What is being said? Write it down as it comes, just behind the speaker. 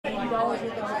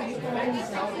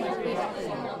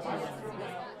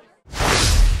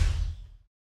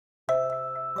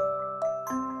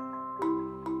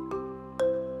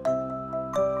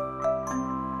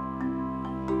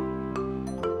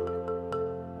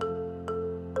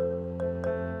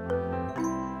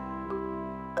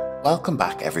Welcome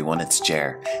back everyone, it's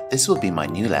Jer. This will be my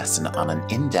new lesson on an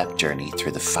in-depth journey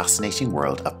through the fascinating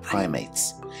world of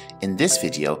primates. In this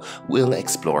video, we'll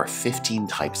explore 15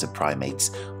 types of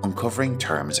primates, uncovering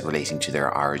terms relating to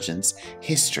their origins,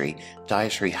 history,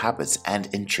 dietary habits, and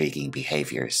intriguing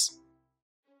behaviours.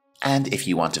 And if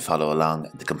you want to follow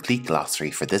along, the complete glossary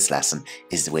for this lesson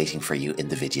is waiting for you in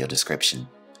the video description.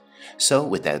 So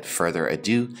without further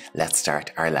ado, let's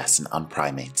start our lesson on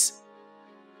primates.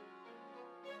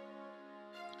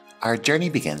 Our journey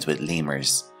begins with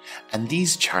lemurs, and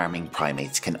these charming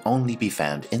primates can only be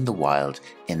found in the wild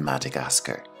in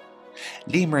Madagascar.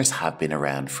 Lemurs have been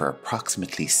around for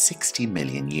approximately 60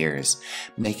 million years,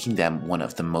 making them one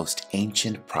of the most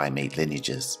ancient primate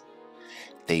lineages.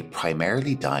 They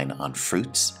primarily dine on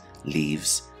fruits,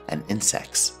 leaves, and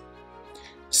insects.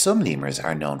 Some lemurs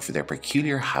are known for their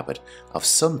peculiar habit of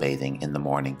sunbathing in the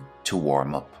morning to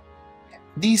warm up.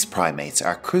 These primates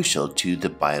are crucial to the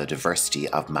biodiversity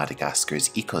of Madagascar's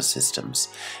ecosystems,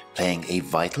 playing a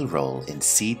vital role in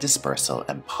seed dispersal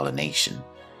and pollination.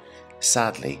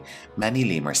 Sadly, many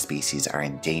lemur species are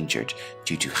endangered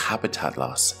due to habitat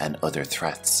loss and other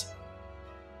threats.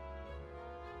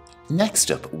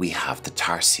 Next up, we have the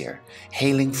tarsier,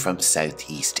 hailing from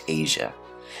Southeast Asia.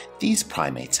 These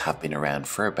primates have been around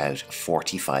for about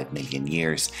 45 million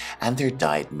years, and their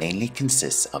diet mainly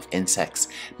consists of insects,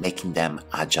 making them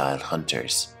agile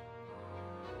hunters.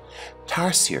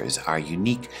 Tarsiers are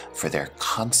unique for their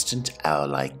constant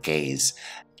owl-like gaze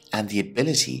and the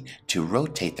ability to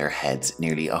rotate their heads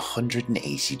nearly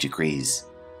 180 degrees.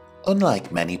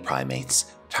 Unlike many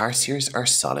primates, tarsiers are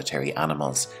solitary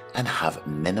animals and have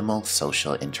minimal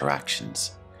social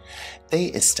interactions. They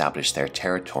establish their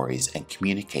territories and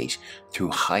communicate through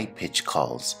high-pitched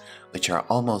calls, which are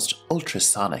almost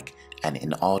ultrasonic and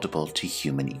inaudible to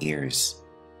human ears.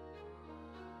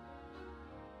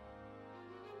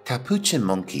 Capuchin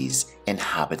monkeys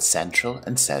inhabit Central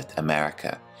and South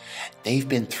America. They've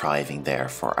been thriving there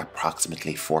for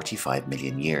approximately 45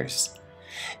 million years.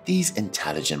 These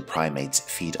intelligent primates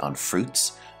feed on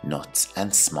fruits, nuts,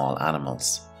 and small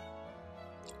animals.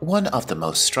 One of the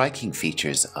most striking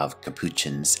features of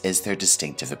capuchins is their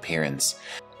distinctive appearance,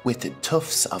 with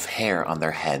tufts of hair on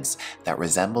their heads that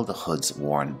resemble the hoods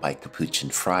worn by capuchin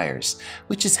friars,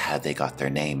 which is how they got their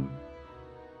name.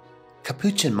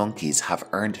 Capuchin monkeys have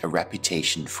earned a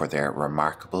reputation for their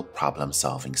remarkable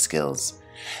problem-solving skills.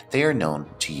 They are known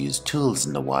to use tools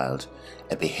in the wild,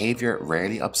 a behaviour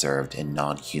rarely observed in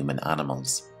non-human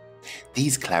animals.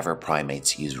 These clever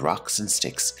primates use rocks and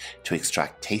sticks to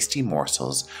extract tasty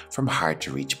morsels from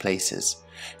hard-to-reach places,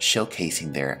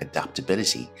 showcasing their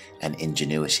adaptability and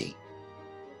ingenuity.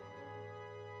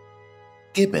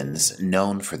 Gibbons,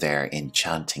 known for their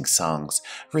enchanting songs,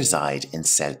 reside in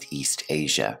Southeast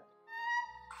Asia.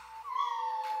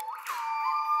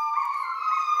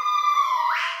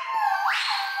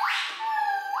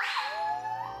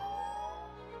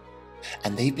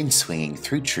 And they've been swinging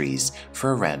through trees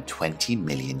for around 20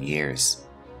 million years.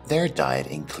 Their diet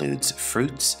includes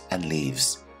fruits and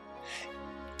leaves.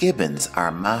 Gibbons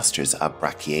are masters of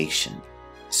brachiation,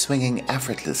 swinging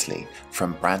effortlessly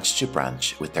from branch to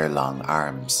branch with their long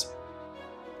arms.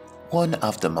 One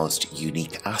of the most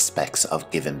unique aspects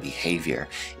of gibbon behavior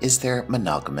is their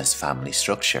monogamous family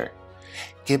structure.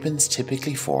 Gibbons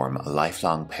typically form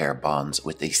lifelong pair bonds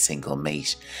with a single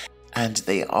mate, and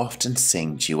they often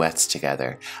sing duets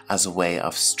together as a way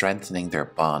of strengthening their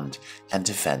bond and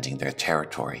defending their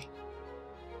territory.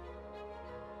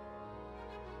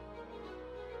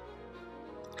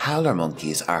 Howler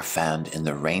monkeys are found in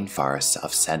the rainforests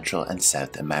of Central and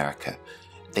South America.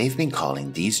 They've been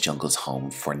calling these jungles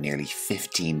home for nearly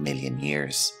 15 million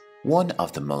years. One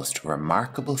of the most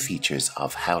remarkable features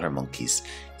of howler monkeys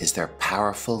is their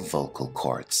powerful vocal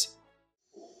cords.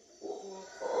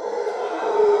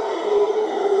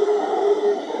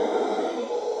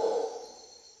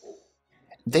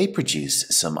 They produce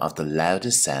some of the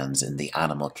loudest sounds in the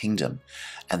animal kingdom,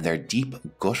 and their deep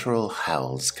guttural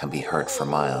howls can be heard for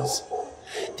miles.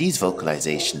 These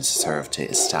vocalizations serve to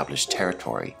establish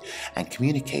territory and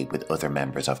communicate with other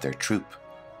members of their troop.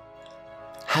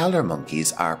 Howler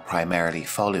monkeys are primarily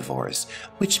folivores,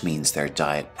 which means their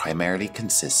diet primarily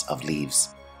consists of leaves,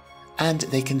 and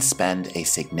they can spend a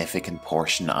significant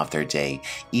portion of their day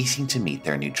eating to meet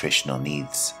their nutritional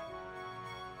needs.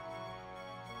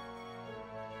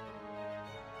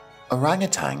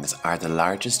 Orangutans are the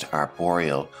largest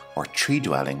arboreal or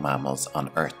tree-dwelling mammals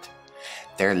on Earth.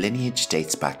 Their lineage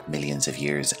dates back millions of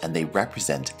years and they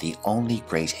represent the only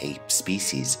great ape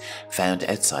species found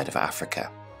outside of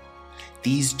Africa.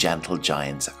 These gentle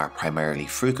giants are primarily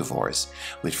frugivores,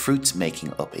 with fruits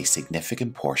making up a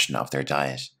significant portion of their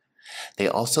diet. They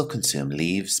also consume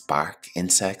leaves, bark,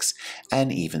 insects, and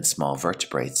even small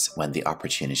vertebrates when the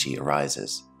opportunity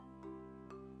arises.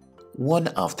 One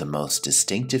of the most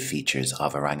distinctive features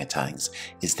of orangutans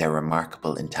is their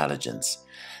remarkable intelligence.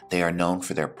 They are known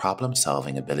for their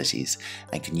problem-solving abilities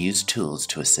and can use tools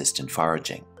to assist in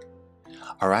foraging.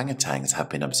 Orangutans have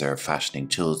been observed fashioning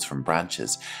tools from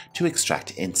branches to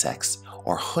extract insects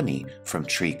or honey from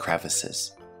tree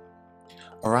crevices.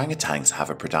 Orangutans have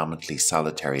a predominantly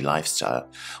solitary lifestyle,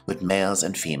 with males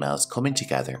and females coming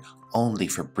together only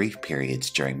for brief periods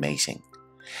during mating.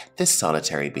 This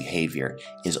solitary behaviour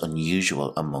is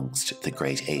unusual amongst the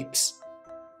great apes.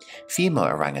 Female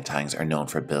orangutans are known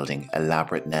for building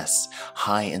elaborate nests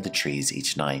high in the trees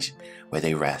each night, where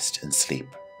they rest and sleep.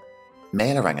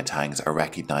 Male orangutans are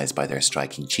recognised by their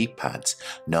striking cheek pads,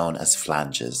 known as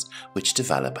flanges, which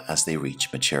develop as they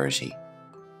reach maturity.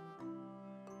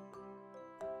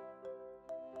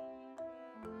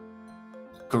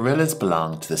 Gorillas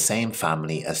belong to the same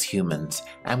family as humans,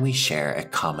 and we share a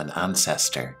common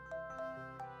ancestor.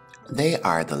 They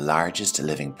are the largest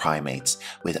living primates,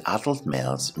 with adult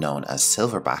males known as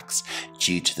silverbacks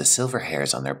due to the silver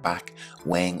hairs on their back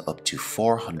weighing up to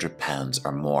 400 pounds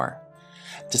or more.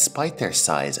 Despite their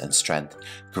size and strength,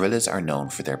 gorillas are known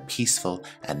for their peaceful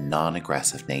and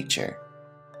non-aggressive nature.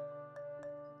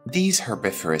 These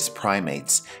herbivorous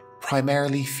primates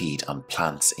primarily feed on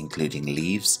plants including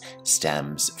leaves,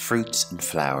 stems, fruits, and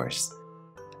flowers.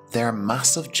 Their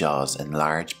massive jaws and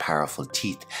large, powerful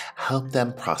teeth help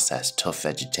them process tough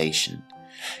vegetation.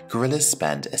 Gorillas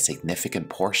spend a significant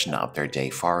portion of their day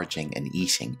foraging and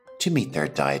eating to meet their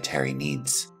dietary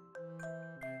needs.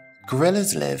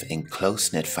 Gorillas live in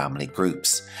close-knit family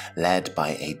groups, led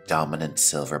by a dominant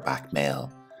silverback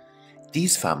male.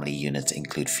 These family units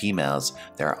include females,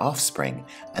 their offspring,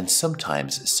 and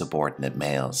sometimes subordinate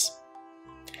males.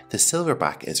 The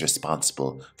silverback is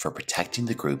responsible for protecting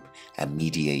the group and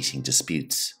mediating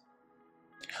disputes.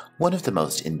 One of the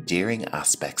most endearing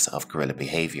aspects of gorilla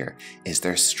behavior is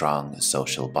their strong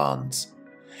social bonds.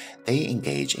 They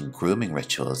engage in grooming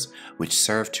rituals which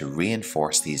serve to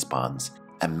reinforce these bonds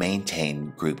and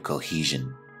maintain group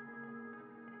cohesion.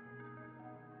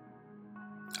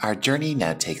 Our journey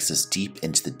now takes us deep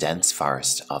into the dense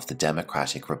forest of the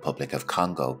Democratic Republic of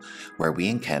Congo, where we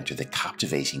encounter the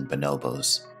captivating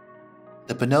bonobos.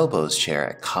 The bonobos share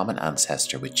a common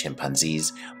ancestor with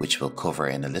chimpanzees, which we'll cover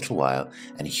in a little while,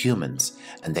 and humans,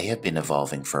 and they have been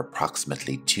evolving for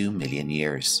approximately 2 million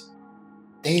years.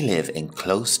 They live in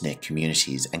close-knit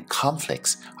communities, and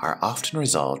conflicts are often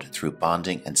resolved through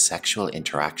bonding and sexual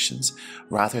interactions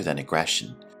rather than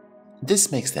aggression.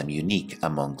 This makes them unique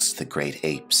amongst the great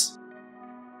apes.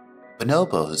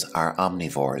 Bonobos are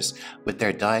omnivores, with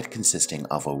their diet consisting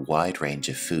of a wide range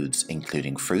of foods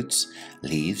including fruits,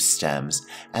 leaves, stems,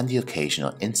 and the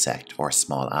occasional insect or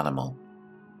small animal.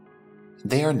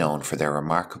 They are known for their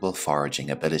remarkable foraging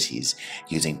abilities,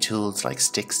 using tools like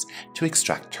sticks to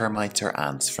extract termites or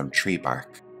ants from tree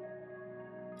bark.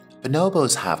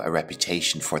 Bonobos have a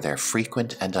reputation for their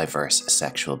frequent and diverse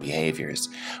sexual behaviors,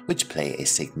 which play a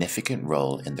significant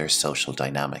role in their social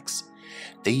dynamics.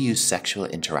 They use sexual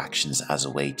interactions as a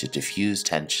way to diffuse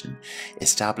tension,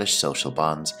 establish social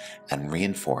bonds, and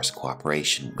reinforce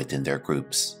cooperation within their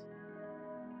groups.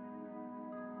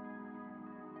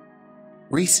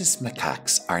 Rhesus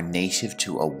macaques are native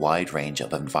to a wide range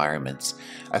of environments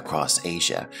across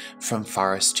Asia, from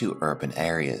forests to urban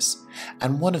areas,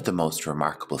 and one of the most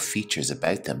remarkable features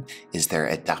about them is their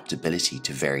adaptability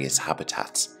to various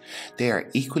habitats. They are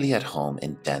equally at home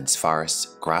in dense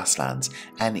forests, grasslands,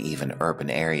 and even urban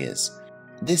areas.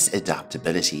 This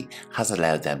adaptability has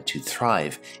allowed them to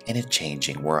thrive in a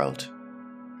changing world.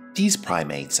 These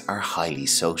primates are highly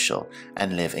social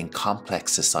and live in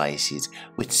complex societies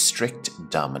with strict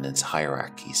dominance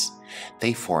hierarchies.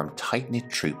 They form tight-knit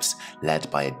troops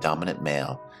led by a dominant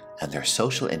male, and their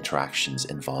social interactions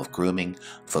involve grooming,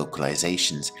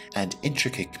 vocalizations, and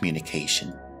intricate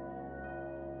communication.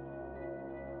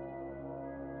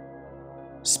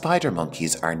 Spider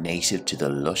monkeys are native to the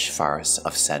lush forests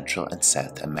of Central and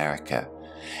South America.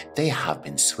 They have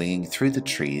been swinging through the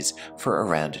trees for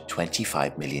around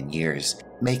 25 million years,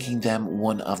 making them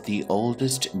one of the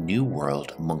oldest New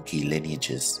World monkey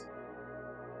lineages.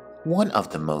 One of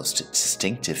the most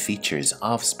distinctive features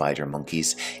of spider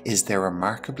monkeys is their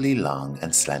remarkably long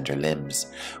and slender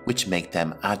limbs, which make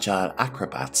them agile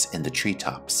acrobats in the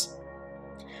treetops.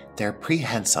 Their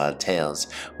prehensile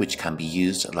tails, which can be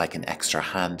used like an extra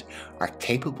hand, are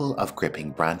capable of gripping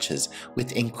branches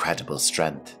with incredible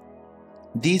strength.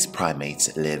 These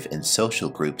primates live in social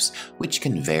groups which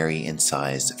can vary in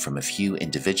size from a few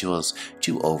individuals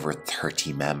to over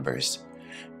 30 members.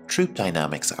 Troop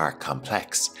dynamics are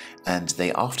complex, and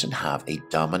they often have a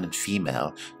dominant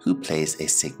female who plays a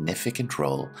significant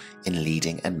role in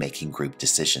leading and making group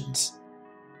decisions.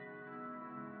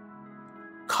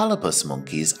 Colobus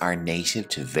monkeys are native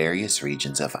to various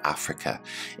regions of Africa,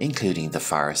 including the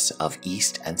forests of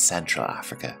East and Central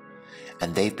Africa,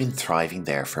 and they've been thriving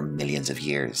there for millions of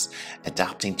years,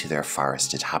 adapting to their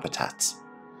forested habitats.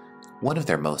 One of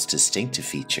their most distinctive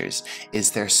features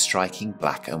is their striking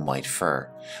black and white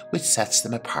fur, which sets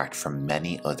them apart from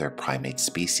many other primate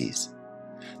species.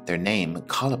 Their name,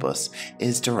 colobus,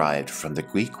 is derived from the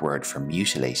Greek word for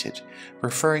mutilated,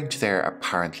 referring to their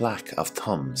apparent lack of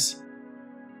thumbs.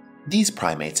 These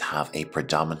primates have a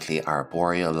predominantly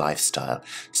arboreal lifestyle,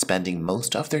 spending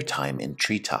most of their time in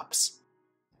treetops.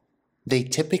 They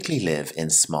typically live in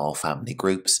small family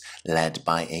groups led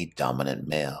by a dominant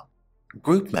male.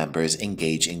 Group members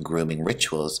engage in grooming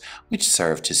rituals which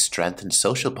serve to strengthen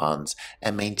social bonds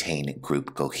and maintain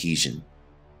group cohesion.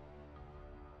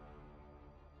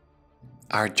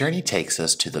 Our journey takes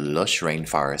us to the lush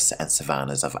rainforests and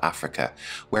savannas of Africa,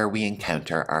 where we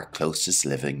encounter our closest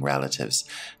living relatives,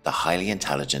 the highly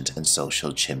intelligent and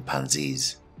social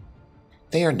chimpanzees.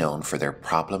 They are known for their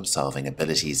problem-solving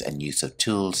abilities and use of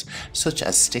tools such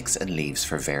as sticks and leaves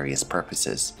for various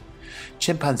purposes.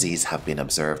 Chimpanzees have been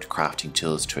observed crafting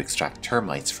tools to extract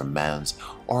termites from mounds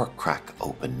or crack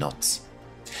open nuts.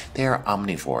 They are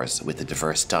omnivores with a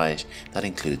diverse diet that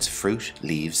includes fruit,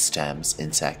 leaves, stems,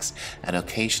 insects, and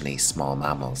occasionally small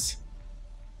mammals.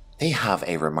 They have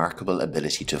a remarkable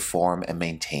ability to form and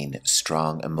maintain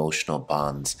strong emotional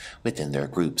bonds within their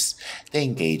groups. They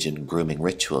engage in grooming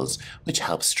rituals, which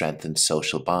help strengthen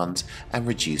social bonds and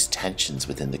reduce tensions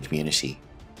within the community.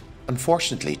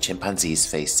 Unfortunately, chimpanzees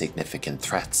face significant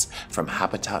threats from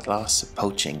habitat loss,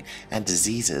 poaching, and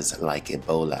diseases like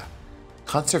Ebola.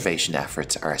 Conservation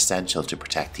efforts are essential to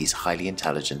protect these highly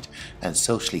intelligent and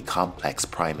socially complex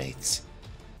primates.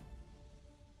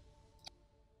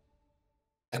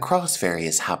 Across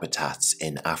various habitats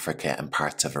in Africa and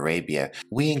parts of Arabia,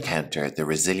 we encounter the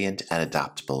resilient and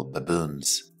adaptable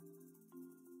baboons.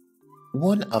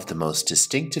 One of the most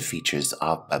distinctive features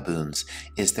of baboons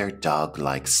is their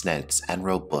dog-like snouts and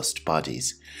robust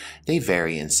bodies. They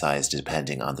vary in size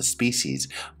depending on the species,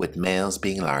 with males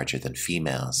being larger than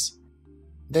females.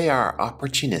 They are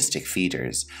opportunistic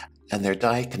feeders, and their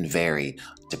diet can vary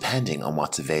depending on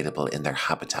what's available in their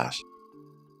habitat.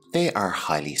 They are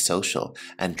highly social,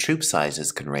 and troop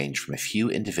sizes can range from a few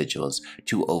individuals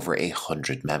to over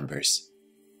 100 members.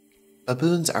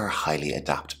 Baboons are highly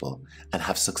adaptable and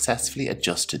have successfully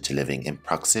adjusted to living in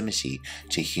proximity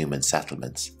to human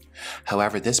settlements.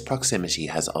 However, this proximity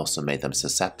has also made them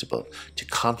susceptible to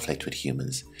conflict with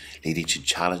humans, leading to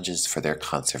challenges for their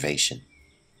conservation.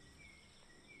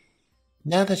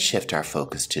 Now let's shift our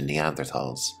focus to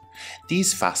Neanderthals.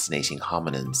 These fascinating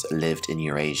hominins lived in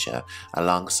Eurasia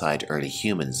alongside early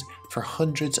humans for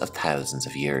hundreds of thousands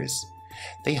of years.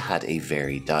 They had a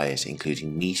varied diet,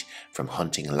 including meat from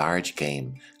hunting large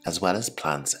game, as well as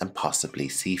plants and possibly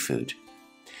seafood.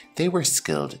 They were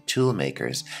skilled tool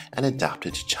makers and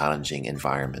adapted to challenging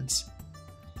environments.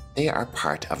 They are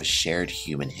part of a shared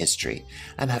human history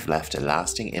and have left a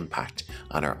lasting impact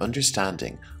on our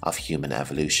understanding of human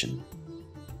evolution.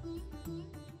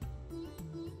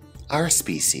 Our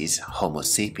species, Homo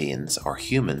sapiens or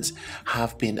humans,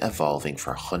 have been evolving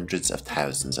for hundreds of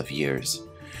thousands of years.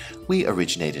 We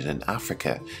originated in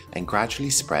Africa and gradually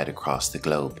spread across the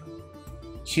globe.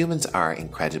 Humans are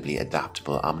incredibly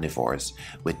adaptable omnivores,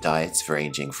 with diets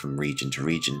ranging from region to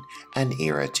region and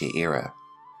era to era.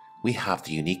 We have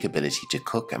the unique ability to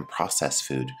cook and process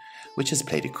food, which has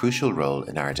played a crucial role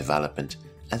in our development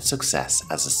and success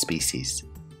as a species.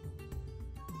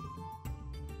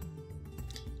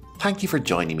 Thank you for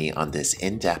joining me on this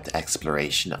in-depth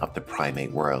exploration of the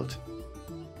primate world.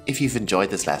 If you've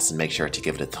enjoyed this lesson, make sure to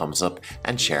give it a thumbs up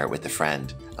and share it with a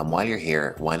friend. And while you're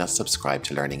here, why not subscribe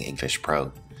to Learning English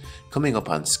Pro? Coming up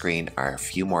on screen are a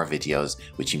few more videos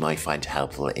which you might find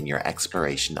helpful in your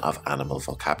exploration of animal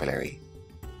vocabulary.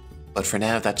 But for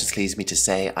now, that just leaves me to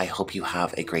say I hope you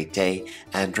have a great day,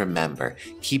 and remember,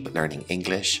 keep learning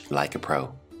English like a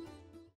pro.